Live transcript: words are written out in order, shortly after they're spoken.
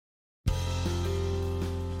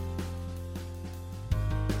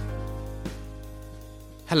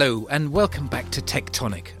Hello and welcome back to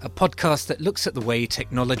Tectonic, a podcast that looks at the way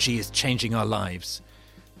technology is changing our lives.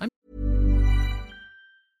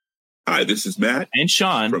 Hi, this is Matt and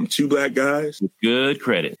Sean from Two Black Guys with Good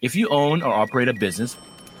Credit. If you own or operate a business,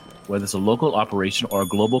 whether it's a local operation or a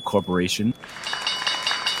global corporation,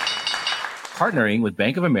 partnering with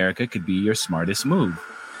Bank of America could be your smartest move.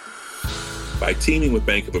 By teaming with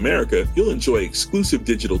Bank of America, you'll enjoy exclusive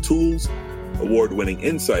digital tools, award-winning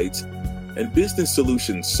insights, and business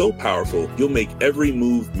solutions so powerful you'll make every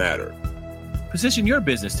move matter. Position your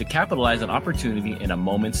business to capitalize on opportunity in a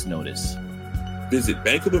moment's notice. Visit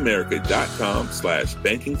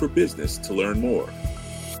bankofamerica.com/banking for business to learn more.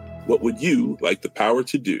 What would you like the power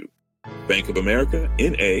to do? Bank of America,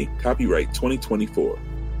 N.A., copyright 2024.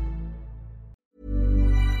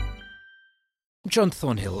 John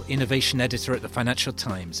Thornhill, Innovation Editor at the Financial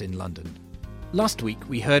Times in London. Last week,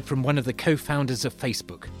 we heard from one of the co-founders of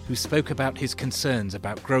Facebook, who spoke about his concerns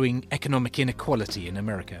about growing economic inequality in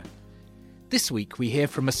America. This week, we hear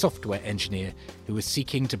from a software engineer who is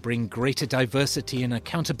seeking to bring greater diversity and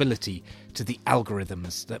accountability to the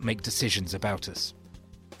algorithms that make decisions about us.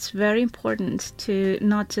 It's very important to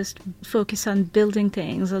not just focus on building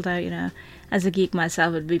things, although, as a geek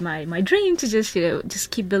myself, it would be my dream to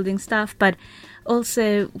just keep building stuff, but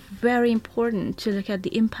also very important to look at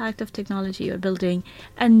the impact of technology you're building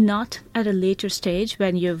and not at a later stage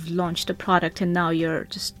when you've launched a product and now you're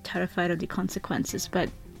just terrified of the consequences, but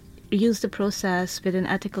use the process with an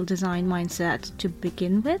ethical design mindset to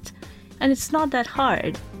begin with. And it's not that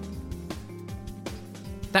hard.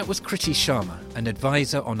 That was Kriti Sharma, an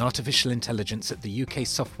advisor on artificial intelligence at the UK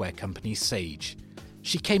software company Sage.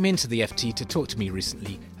 She came into the FT to talk to me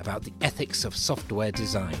recently about the ethics of software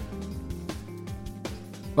design.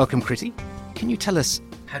 Welcome, Kriti. Can you tell us,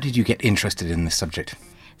 how did you get interested in this subject?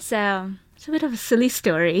 So, it's a bit of a silly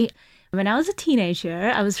story. When I was a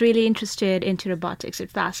teenager, I was really interested into robotics. It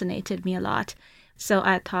fascinated me a lot. So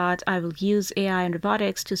I thought I will use AI and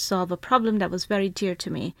robotics to solve a problem that was very dear to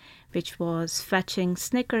me, which was fetching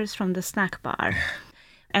Snickers from the snack bar.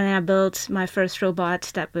 And then I built my first robot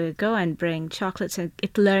that would go and bring chocolates, and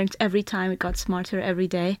it learned every time. It got smarter every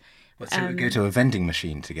day. So it would go to a vending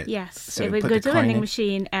machine to get... Yes, so it would go to a vending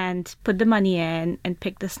machine and put the money in and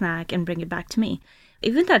pick the snack and bring it back to me.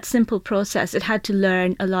 Even that simple process, it had to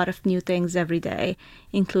learn a lot of new things every day,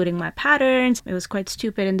 including my patterns. It was quite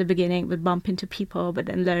stupid in the beginning, would bump into people, but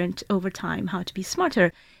then learned over time how to be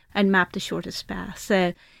smarter and map the shortest path.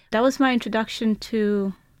 So that was my introduction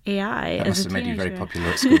to AI. That must have made you very popular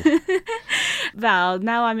at school. Well,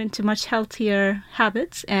 now I'm into much healthier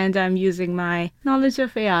habits, and I'm using my knowledge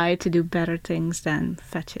of AI to do better things than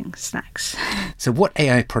fetching snacks. So what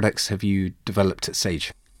AI products have you developed at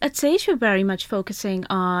Sage? At Sage, we're very much focusing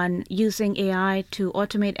on using AI to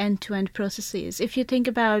automate end-to-end processes. If you think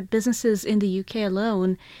about businesses in the UK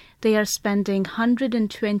alone, they are spending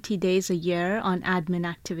 120 days a year on admin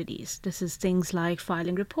activities. This is things like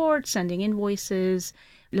filing reports, sending invoices,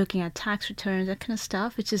 looking at tax returns, that kind of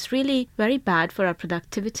stuff, which is really very bad for our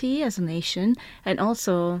productivity as a nation. And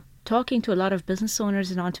also, talking to a lot of business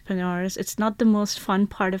owners and entrepreneurs, it's not the most fun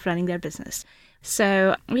part of running their business.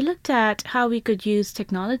 So we looked at how we could use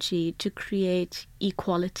technology to create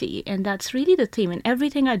equality. And that's really the theme. And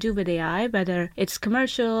everything I do with AI, whether it's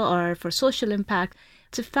commercial or for social impact,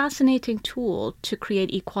 it's a fascinating tool to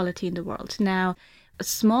create equality in the world. Now, a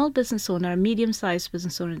small business owner, a medium-sized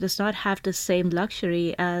business owner, does not have the same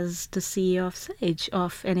luxury as the CEO of Sage,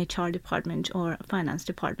 of an HR department or a finance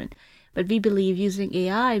department. But we believe using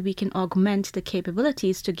AI, we can augment the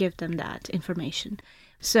capabilities to give them that information.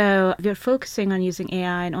 So we're focusing on using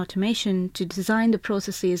AI and automation to design the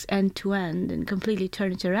processes end-to-end and completely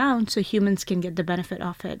turn it around so humans can get the benefit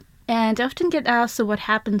of it. And I often get asked, so what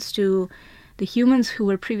happens to the humans who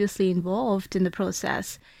were previously involved in the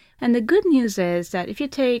process? And the good news is that if you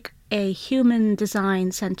take a human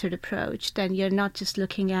design-centered approach, then you're not just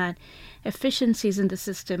looking at efficiencies in the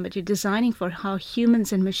system, but you're designing for how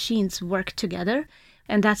humans and machines work together.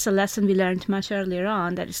 And that's a lesson we learned much earlier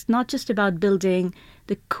on, that it's not just about building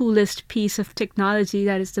the coolest piece of technology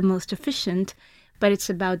that is the most efficient, but it's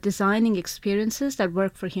about designing experiences that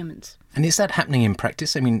work for humans. And is that happening in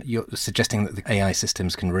practice? I mean, you're suggesting that the AI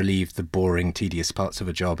systems can relieve the boring, tedious parts of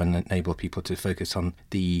a job and enable people to focus on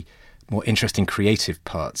the more interesting creative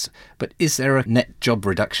parts. But is there a net job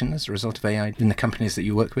reduction as a result of AI in the companies that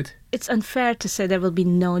you work with? It's unfair to say there will be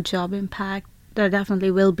no job impact. There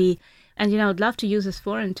definitely will be. And, I'd love to use this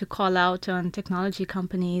forum to call out on technology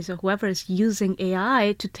companies or whoever is using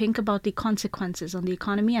AI to think about the consequences on the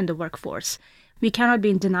economy and the workforce. We cannot be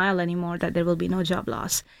in denial anymore that there will be no job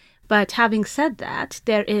loss. But having said that,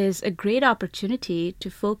 there is a great opportunity to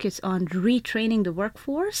focus on retraining the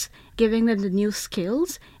workforce, giving them the new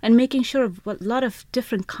skills, and making sure a lot of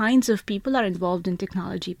different kinds of people are involved in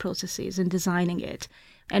technology processes and designing it.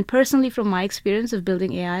 And personally, from my experience of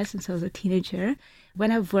building AI since I was a teenager, when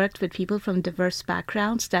I've worked with people from diverse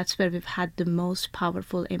backgrounds, that's where we've had the most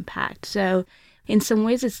powerful impact. So in some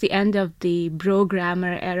ways, it's the end of the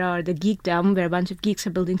programmer era or the geekdom, where a bunch of geeks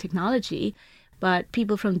are building technology, but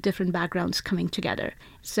people from different backgrounds coming together.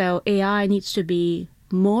 So AI needs to be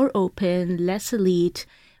more open, less elite,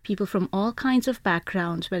 people from all kinds of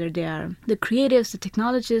backgrounds, whether they are the creatives, the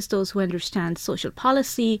technologists, those who understand social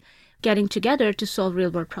policy, getting together to solve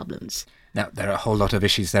real-world problems. Now, there are a whole lot of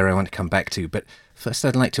issues there I want to come back to, but first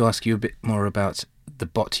I'd like to ask you a bit more about the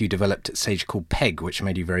bot you developed at Sage called Peg, which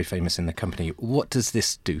made you very famous in the company. What does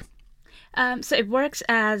this do? So it works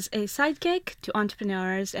as a sidekick to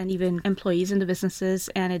entrepreneurs and even employees in the businesses,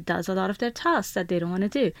 and it does a lot of their tasks that they don't want to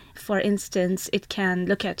do. For instance, it can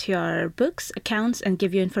look at your books, accounts, and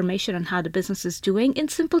give you information on how the business is doing in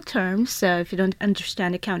simple terms. So if you don't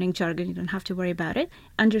understand accounting jargon, you don't have to worry about it.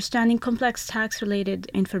 Understanding complex tax-related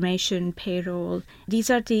information, payroll. These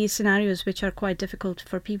are the scenarios which are quite difficult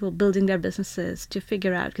for people building their businesses to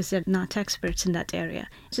figure out because they're not experts in that area.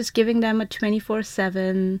 Just giving them a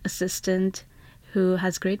 24/7 assistant who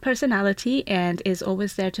has great personality and is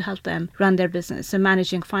always there to help them run their business. So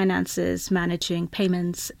managing finances, managing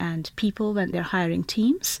payments and people when they're hiring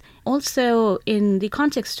teams. Also, in the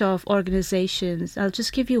context of organizations, I'll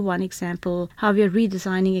just give you one example, how we are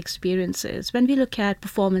redesigning experiences. When we look at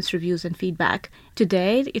performance reviews and feedback,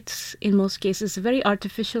 today it's in most cases a very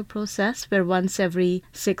artificial process where once every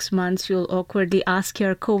 6 months you'll awkwardly ask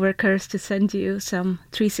your coworkers to send you some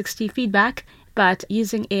 360 feedback. But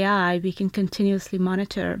using AI, we can continuously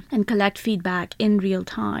monitor and collect feedback in real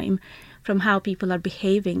time from how people are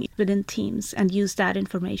behaving within teams and use that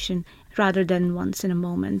information rather than once in a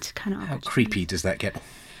moment kind of. How creepy does that get?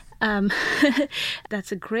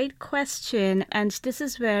 That's a great question. And this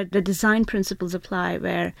is where the design principles apply,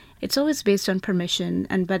 where it's always based on permission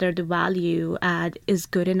and whether the value add is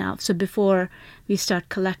good enough. So before we start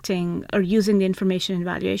collecting or using the information in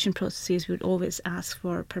evaluation processes, we would always ask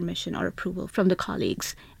for permission or approval from the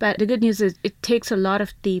colleagues. But the good news is it takes a lot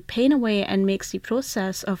of the pain away and makes the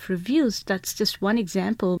process of reviews, that's just one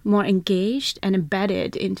example, more engaged and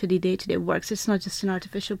embedded into the day-to-day works. It's not just an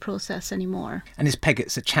artificial process anymore. And is Peg,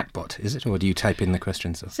 it's a chatbot, is it? Or do you type in the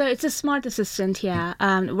questions? So it's a smart assistant, yeah.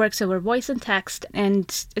 It works over voice and text.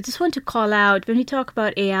 And I just want to call out, when we talk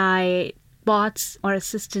about AI, bots or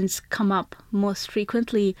assistants come up most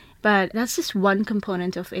frequently, but that's just one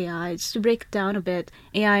component of AI. Just to break it down a bit,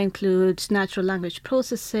 AI includes natural language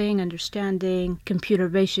processing, understanding, computer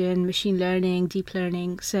vision, machine learning, deep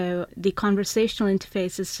learning. So the conversational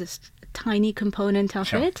interface is just a tiny component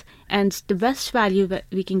of it. And the best value that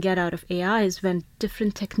we can get out of AI is when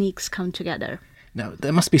different techniques come together. Now,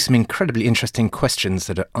 there must be some incredibly interesting questions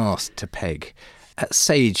that are asked to Peg. At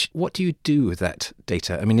Sage, what do you do with that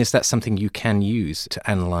data? I mean, is that something you can use to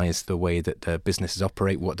analyse the way that the businesses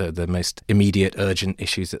operate, what the most immediate, urgent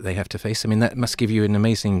issues that they have to face? I mean, that must give you an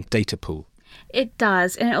amazing data pool. It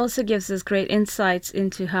does, and it also gives us great insights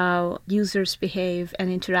into how users behave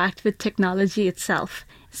and interact with technology itself.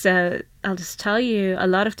 So I'll just tell you, a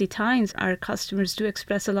lot of the times our customers do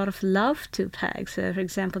express a lot of love to Peg. So, for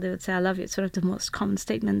example, they would say, "I love you." It's sort of the most common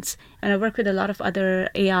statements. And I work with a lot of other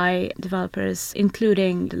AI developers,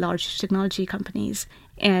 including the large technology companies.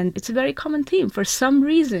 And it's a very common theme. For some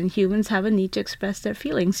reason, humans have a need to express their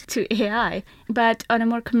feelings to AI. But on a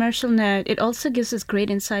more commercial note, it also gives us great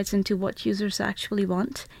insights into what users actually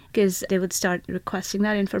want, because they would start requesting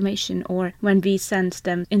that information, or when we send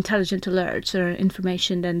them intelligent alerts or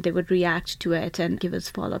information, then they would react to it and give us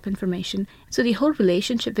follow-up information. So the whole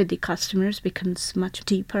relationship with the customers becomes much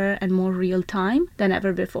deeper and more real-time than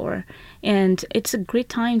ever before. And it's a great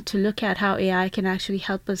time to look at how AI can actually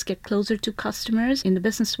help us get closer to customers in the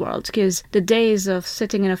business world, because the days of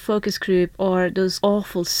sitting in a focus group or those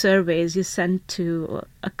awful surveys you send to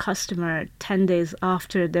a customer 10 days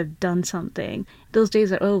after they've done something, those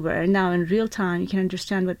days are over. Now in real time, you can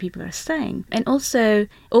understand what people are saying. And also,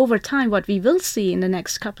 over time, what we will see in the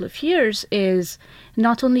next couple of years is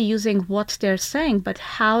not only using what they're saying, but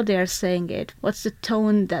how they're saying it. What's the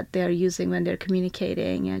tone that they're using when they're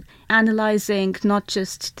communicating, and analyzing not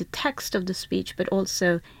just the text of the speech, but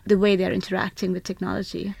also the way they're interacting with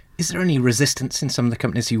technology. Is there any resistance in some of the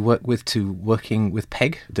companies you work with to working with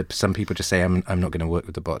PEG? Do some people just say, I'm not going to work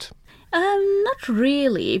with the bot? Not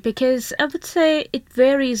really, because I would say it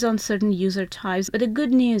varies on certain user types. But the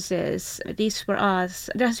good news is, at least for us,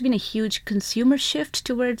 there has been a huge consumer shift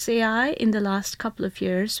towards AI in the last couple of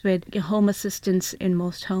years with home assistants in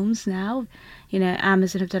most homes now.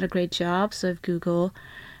 Amazon have done a great job, so have Google.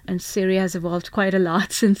 And Siri has evolved quite a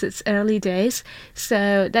lot since its early days.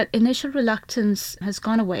 So that initial reluctance has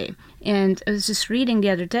gone away. And I was just reading the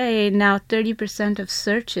other day, now 30% of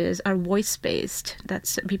searches are voice-based.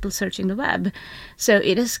 That's people searching the web. So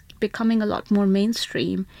it is becoming a lot more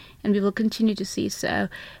mainstream, and we will continue to see so.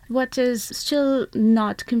 What is still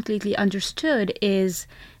not completely understood is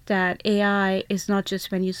that AI is not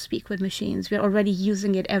just when you speak with machines. We're already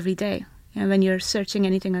using it every day. And when you're searching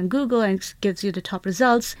anything on Google and it gives you the top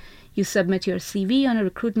results, you submit your CV on a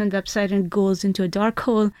recruitment website and it goes into a dark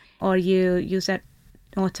hole, or you use that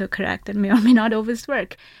autocorrect that may or may not always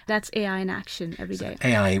work. That's AI in action every day. So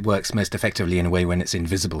AI works most effectively in a way when it's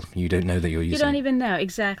invisible. You don't know that you're using it. You don't even know,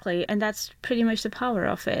 exactly. And that's pretty much the power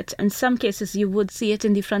of it. In some cases, you would see it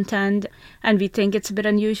in the front end, and we think it's a bit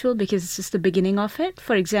unusual because it's just the beginning of it.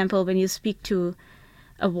 For example, when you speak to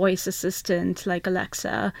a voice assistant like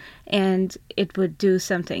Alexa and it would do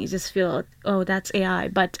something, you just feel, oh, that's AI.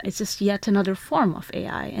 But it's just yet another form of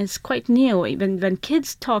AI. And it's quite new. Even when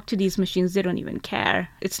kids talk to these machines, they don't even care.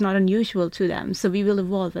 It's not unusual to them. So we will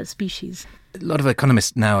evolve as species. A lot of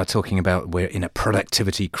economists now are talking about we're in a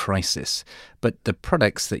productivity crisis, but the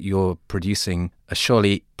products that you're producing are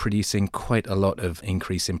surely producing quite a lot of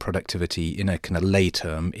increase in productivity in a kind of lay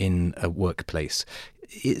term in a workplace.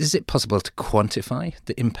 Is it possible to quantify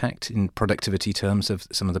the impact in productivity terms of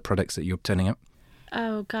some of the products that you're turning out?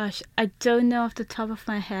 Oh, gosh, I don't know off the top of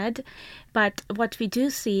my head, but what we do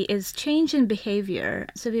see is change in behavior.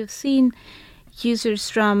 So we've seen users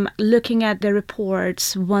from looking at their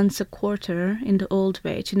reports once a quarter in the old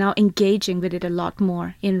way to now engaging with it a lot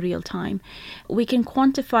more in real time. We can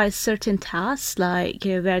quantify certain tasks like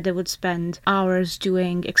where they would spend hours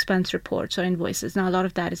doing expense reports or invoices. Now, a lot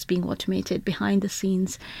of that is being automated behind the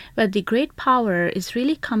scenes. But the great power is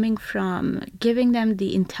really coming from giving them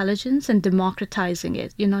the intelligence and democratizing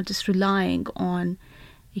it. You're not just relying on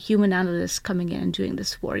a human analyst coming in and doing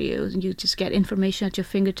this for you. You just get information at your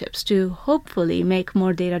fingertips to hopefully make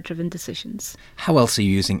more data-driven decisions. How else are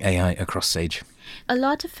you using AI across Sage? A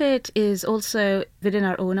lot of it is also within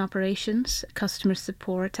our own operations. Customer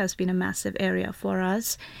support has been a massive area for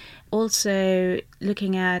us. Also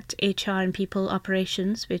looking at HR and people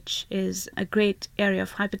operations, which is a great area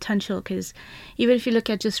of high potential, because even if you look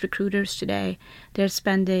at just recruiters today, they're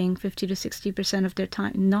spending 50 to 60% of their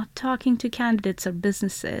time not talking to candidates or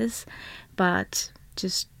businesses, but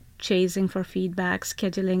just chasing for feedback,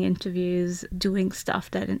 scheduling interviews, doing stuff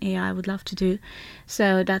that an AI would love to do.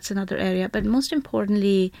 So that's another area. But most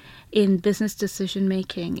importantly, in business decision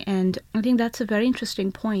making. And I think that's a very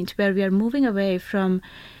interesting point where we are moving away from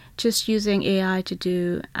just using AI to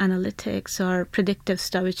do analytics or predictive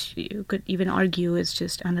stuff, which you could even argue is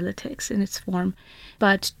just analytics in its form,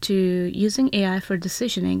 but to using AI for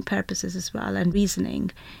decisioning purposes as well and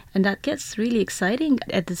reasoning. And that gets really exciting.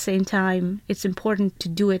 At the same time, it's important to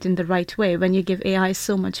do it in the right way. When you give AI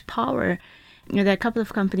so much power, there are a couple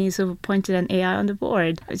of companies who pointed an AI on the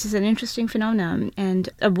board, which is an interesting phenomenon and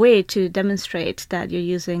a way to demonstrate that you're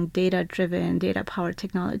using data-driven, data-powered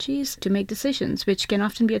technologies to make decisions, which can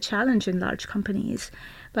often be a challenge in large companies.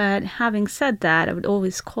 But having said that, I would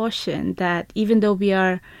always caution that even though we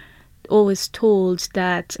are always told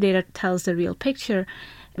that data tells the real picture,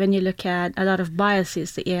 when you look at a lot of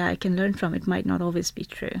biases the AI can learn from, it might not always be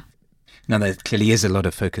true. Now, there clearly is a lot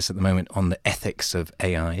of focus at the moment on the ethics of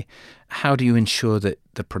AI. How do you ensure that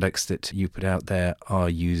the products that you put out there are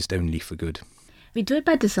used only for good? We do it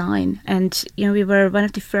by design. And, we were one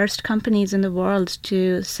of the first companies in the world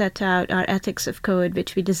to set out our ethics of code,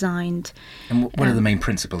 which we designed. And what are the main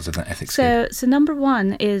principles of that ethics code? So number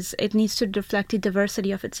one is it needs to reflect the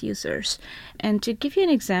diversity of its users. And to give you an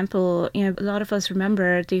example, a lot of us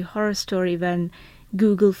remember the horror story when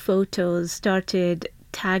Google Photos started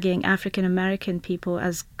tagging African American people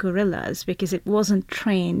as gorillas because it wasn't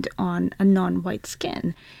trained on a non-white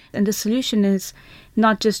skin. And the solution is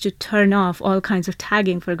not just to turn off all kinds of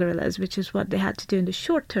tagging for gorillas, which is what they had to do in the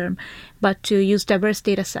short term, but to use diverse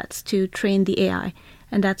data sets to train the AI.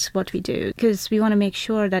 And that's what we do, because we want to make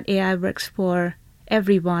sure that AI works for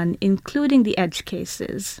everyone, including the edge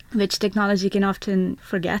cases, which technology can often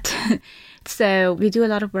forget. So we do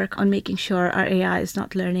a lot of work on making sure our AI is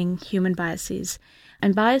not learning human biases.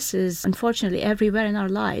 And bias is unfortunately everywhere in our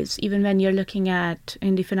lives, even when you're looking at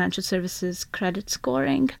in the financial services credit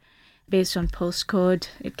scoring. Based on postcode,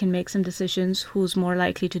 it can make some decisions who's more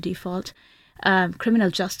likely to default. Criminal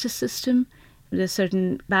justice system, there's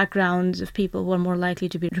certain backgrounds of people who are more likely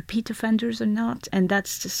to be repeat offenders or not. And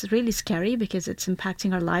that's just really scary because it's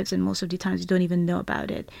impacting our lives and most of the times we don't even know about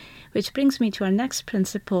it. Which brings me to our next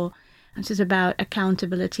principle, which is about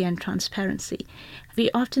accountability and transparency.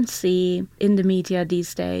 We often see in the media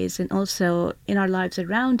these days and also in our lives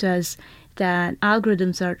around us that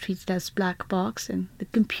algorithms are treated as black box and the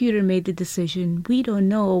computer made the decision. We don't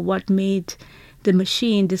know what made the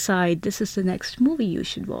machine decide this is the next movie you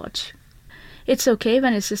should watch. It's okay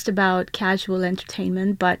when it's just about casual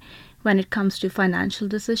entertainment, but when it comes to financial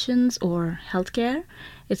decisions or healthcare,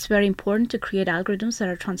 it's very important to create algorithms that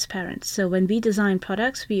are transparent. So when we design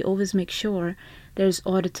products, we always make sure there's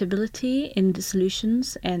auditability in the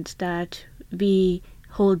solutions and that we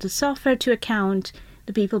hold the software to account,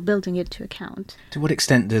 the people building it to account. To what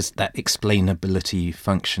extent does that explainability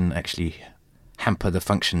function actually hamper the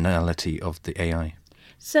functionality of the AI?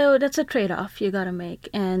 So that's a trade-off you got to make.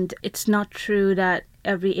 And it's not true that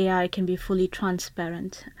every AI can be fully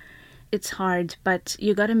transparent. It's hard, but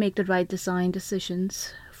you got to make the right design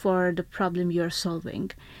decisions for the problem you're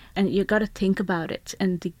solving. And you got to think about it.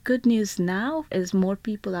 And the good news now is more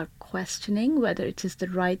people are questioning whether it is the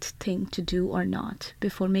right thing to do or not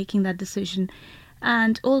before making that decision.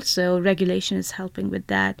 And also regulation is helping with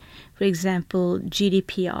that. For example,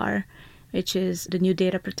 GDPR, which is the new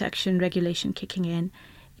data protection regulation kicking in,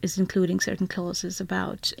 is including certain clauses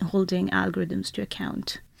about holding algorithms to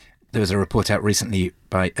account. There was a report out recently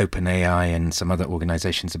by OpenAI and some other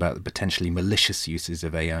organizations about the potentially malicious uses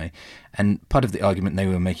of AI. And part of the argument they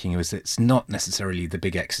were making was that it's not necessarily the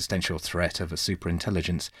big existential threat of a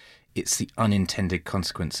superintelligence. It's the unintended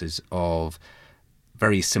consequences of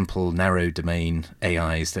very simple, narrow domain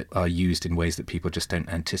AIs that are used in ways that people just don't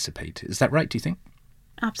anticipate. Is that right, do you think?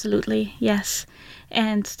 Absolutely, yes.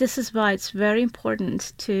 And this is why it's very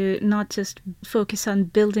important to not just focus on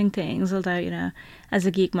building things, although, as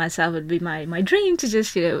a geek myself, it would be my dream to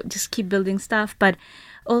just keep building stuff. But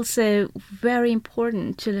also very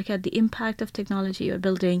important to look at the impact of technology you're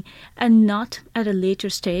building and not at a later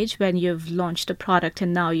stage when you've launched a product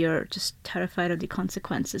and now you're just terrified of the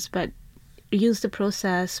consequences, but use the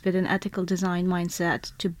process with an ethical design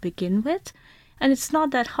mindset to begin with. And it's not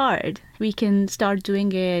that hard. We can start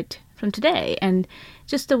doing it from today. And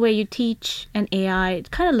just the way you teach an AI, it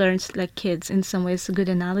kind of learns like kids in some ways. A good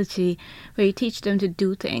analogy where you teach them to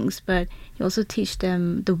do things, but you also teach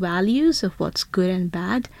them the values of what's good and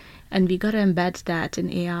bad. And we got to embed that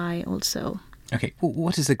in AI also. Okay, well,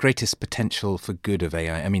 what is the greatest potential for good of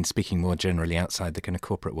AI? I mean, speaking more generally outside the kind of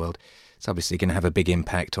corporate world, it's obviously going to have a big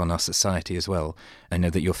impact on our society as well. I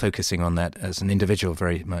know that you're focusing on that as an individual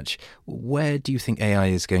very much. Where do you think AI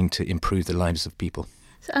is going to improve the lives of people?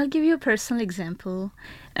 So I'll give you a personal example.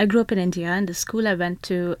 I grew up in India, and the school I went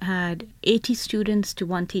to had 80 students to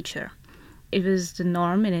one teacher. It was the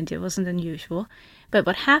norm in India, it wasn't unusual. But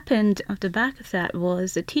what happened off the back of that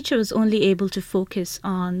was the teacher was only able to focus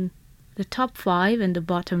on the top 5 and the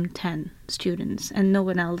bottom 10 students, and no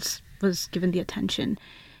one else was given the attention.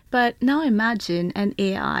 But now imagine an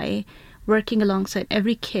AI working alongside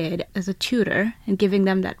every kid as a tutor and giving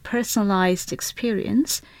them that personalized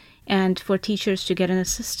experience, and for teachers to get an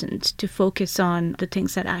assistant to focus on the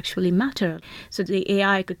things that actually matter. So the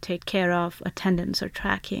AI could take care of attendance or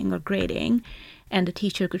tracking or grading, and the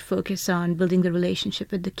teacher could focus on building the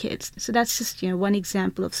relationship with the kids. So that's just one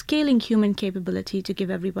example of scaling human capability to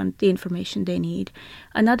give everyone the information they need.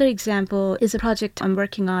 Another example is a project I'm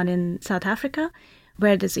working on in South Africa,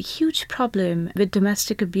 where there's a huge problem with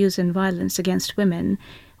domestic abuse and violence against women.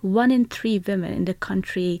 1 in 3 women in the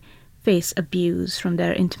country face abuse from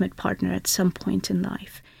their intimate partner at some point in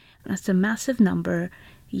life. That's a massive number,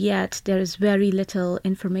 yet there is very little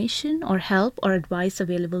information or help or advice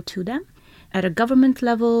available to them at a government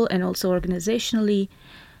level and also organizationally.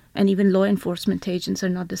 And even law enforcement agents are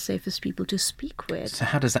not the safest people to speak with. So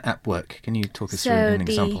how does the app work? Can you talk us through an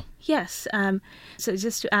example? Yes. So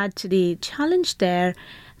just to add to the challenge there,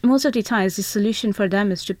 most of the times the solution for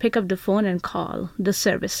them is to pick up the phone and call the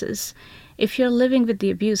services. If you're living with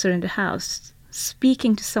the abuser in the house,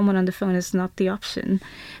 speaking to someone on the phone is not the option.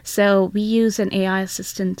 So we use an AI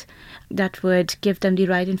assistant that would give them the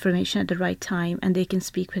right information at the right time, and they can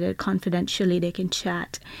speak with it confidentially, they can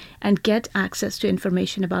chat and get access to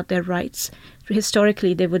information about their rights.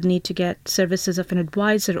 Historically, they would need to get services of an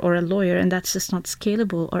advisor or a lawyer, and that's just not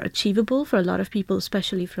scalable or achievable for a lot of people,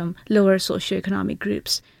 especially from lower socioeconomic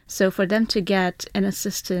groups. So for them to get an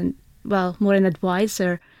assistant more an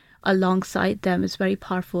advisor alongside them is very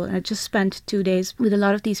powerful. And I just spent 2 days with a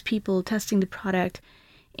lot of these people testing the product,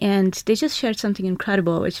 and they just shared something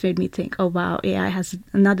incredible, which made me think, oh, wow, AI has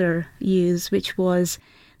another use, which was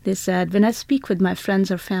they said, when I speak with my friends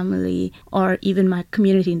or family or even my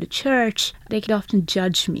community in the church, they can often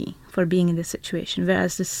judge me for being in this situation,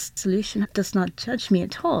 whereas this solution does not judge me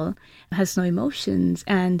at all, has no emotions,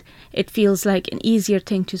 and it feels like an easier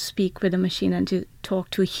thing to speak with a machine than to talk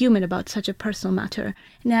to a human about such a personal matter.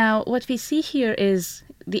 Now, what we see here is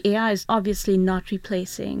the AI is obviously not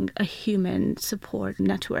replacing a human support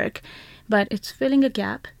network, but it's filling a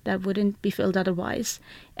gap that wouldn't be filled otherwise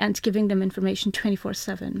and giving them information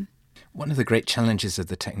 24/7. One of the great challenges of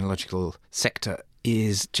the technological sector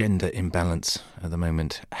is gender imbalance at the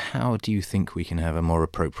moment. How do you think we can have a more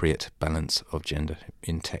appropriate balance of gender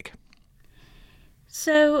in tech?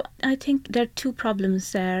 So I think there are two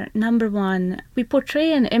problems there. Number one, we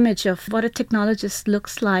portray an image of what a technologist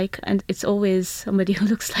looks like, and it's always somebody who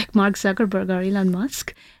looks like Mark Zuckerberg or Elon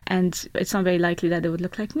Musk, and it's not very likely that they would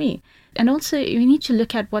look like me. And also, we need to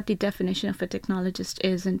look at what the definition of a technologist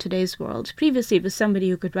is in today's world. Previously, it was somebody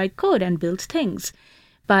who could write code and build things.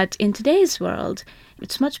 But in today's world,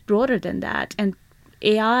 it's much broader than that. And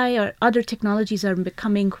AI or other technologies are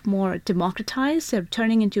becoming more democratized. They're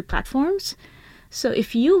turning into platforms. So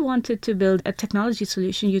if you wanted to build a technology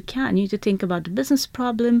solution, you can. You need to think about the business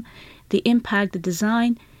problem, the impact, the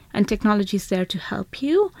design, and technology is there to help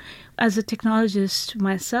you. As a technologist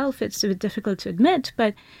myself, it's a bit difficult to admit,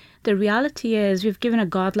 but the reality is we've given a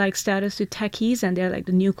godlike status to techies and they're like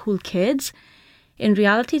the new cool kids. In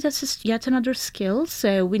reality, that's just yet another skill.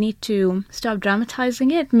 So we need to stop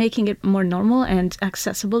dramatizing it, making it more normal and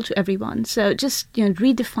accessible to everyone. So just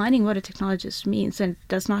redefining what a technologist means, and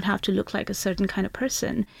does not have to look like a certain kind of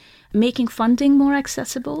person. Making funding more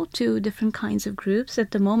accessible to different kinds of groups.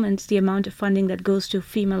 At the moment, the amount of funding that goes to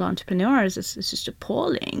female entrepreneurs is just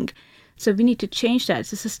appalling. So we need to change that.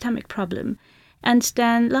 It's a systemic problem. And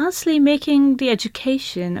then lastly, making the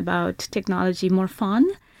education about technology more fun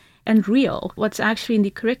and real. What's actually in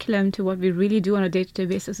the curriculum to what we really do on a day-to-day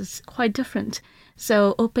basis is quite different.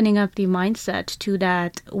 So opening up the mindset to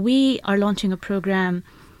that, we are launching a program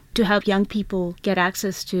to help young people get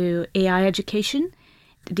access to AI education.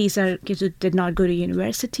 These are kids who did not go to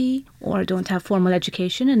university or don't have formal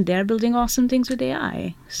education, and they're building awesome things with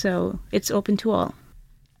AI. So it's open to all.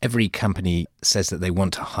 Every company says that they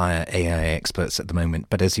want to hire AI experts at the moment,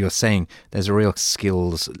 but as you're saying, there's a real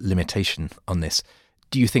skills limitation on this.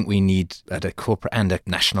 Do you think we need, at a corporate and a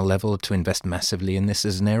national level, to invest massively in this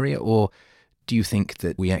as an area? Or do you think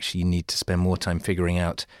that we actually need to spend more time figuring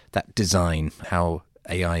out that design, how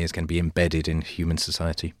AI is going to be embedded in human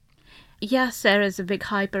society? Yes, there is a big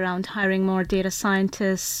hype around hiring more data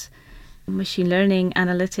scientists, machine learning,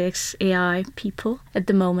 analytics, AI people at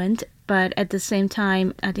the moment. But at the same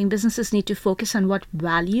time, I think businesses need to focus on what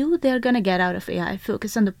value they're going to get out of AI,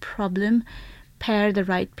 focus on the problem, pair the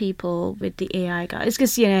right people with the AI guys.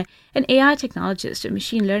 Because, an AI technologist, a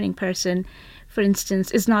machine learning person, for instance,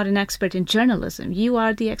 is not an expert in journalism. You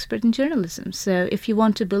are the expert in journalism. So if you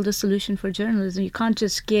want to build a solution for journalism, you can't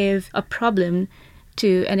just give a problem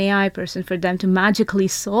to an AI person for them to magically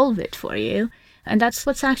solve it for you. And that's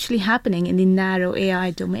what's actually happening in the narrow AI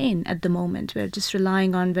domain at the moment. We're just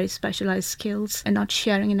relying on very specialized skills and not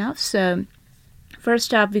sharing enough. So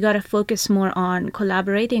first up, we got to focus more on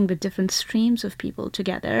collaborating with different streams of people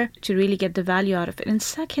together to really get the value out of it. And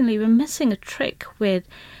secondly, we're missing a trick with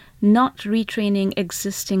not retraining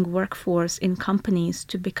existing workforce in companies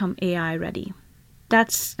to become AI ready.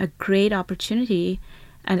 That's a great opportunity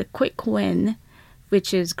and a quick win,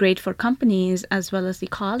 which is great for companies as well as the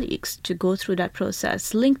colleagues to go through that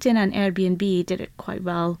process. LinkedIn and Airbnb did it quite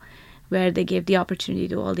well, where they gave the opportunity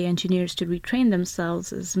to all the engineers to retrain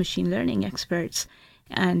themselves as machine learning experts.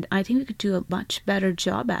 And I think we could do a much better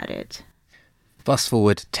job at it. Fast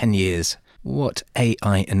forward 10 years, what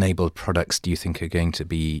AI-enabled products do you think are going to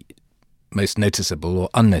be most noticeable or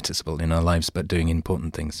unnoticeable in our lives but doing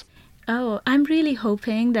important things? Oh, I'm really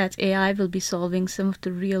hoping that AI will be solving some of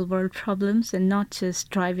the real-world problems and not just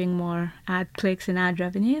driving more ad clicks and ad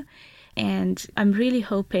revenue. And I'm really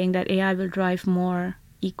hoping that AI will drive more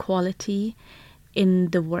equality in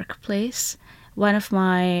the workplace. One of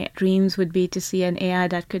my dreams would be to see an AI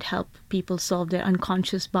that could help people solve their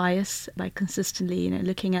unconscious bias by consistently,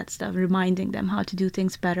 looking at stuff, reminding them how to do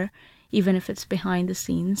things better, even if it's behind the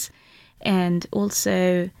scenes. And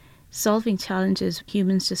also solving challenges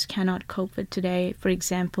humans just cannot cope with today. For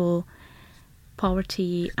example,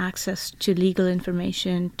 poverty, access to legal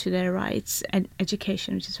information, to their rights, and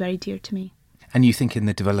education, which is very dear to me. And you think in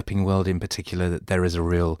the developing world in particular that there is a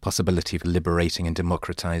real possibility of liberating and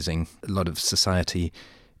democratizing a lot of society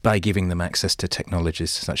by giving them access to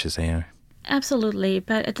technologies such as AI? Absolutely.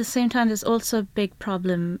 But at the same time, there's also a big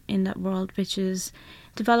problem in that world, which is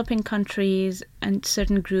developing countries and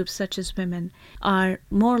certain groups such as women are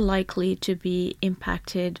more likely to be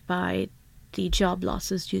impacted by the job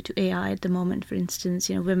losses due to AI at the moment. For instance,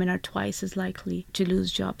 women are twice as likely to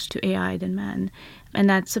lose jobs to AI than men. And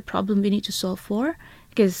that's a problem we need to solve for,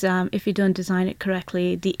 because if you don't design it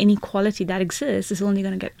correctly, the inequality that exists is only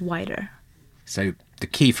going to get wider. So the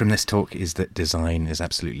key from this talk is that design is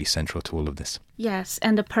absolutely central to all of this. Yes,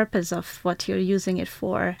 and the purpose of what you're using it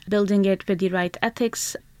for, building it with the right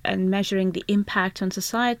ethics and measuring the impact on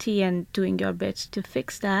society and doing your bit to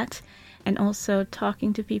fix that, and also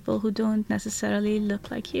talking to people who don't necessarily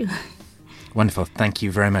look like you. Wonderful. Thank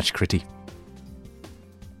you very much, Kriti.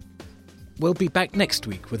 We'll be back next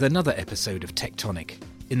week with another episode of Tectonic.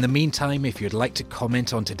 In the meantime, if you'd like to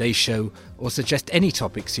comment on today's show or suggest any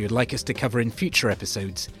topics you'd like us to cover in future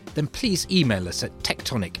episodes, then please email us at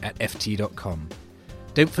tectonic@ft.com.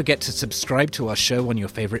 Don't forget to subscribe to our show on your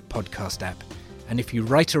favourite podcast app. And if you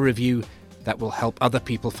write a review, that will help other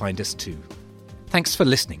people find us too. Thanks for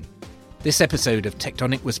listening. This episode of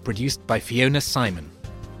Tectonic was produced by Fiona Simon.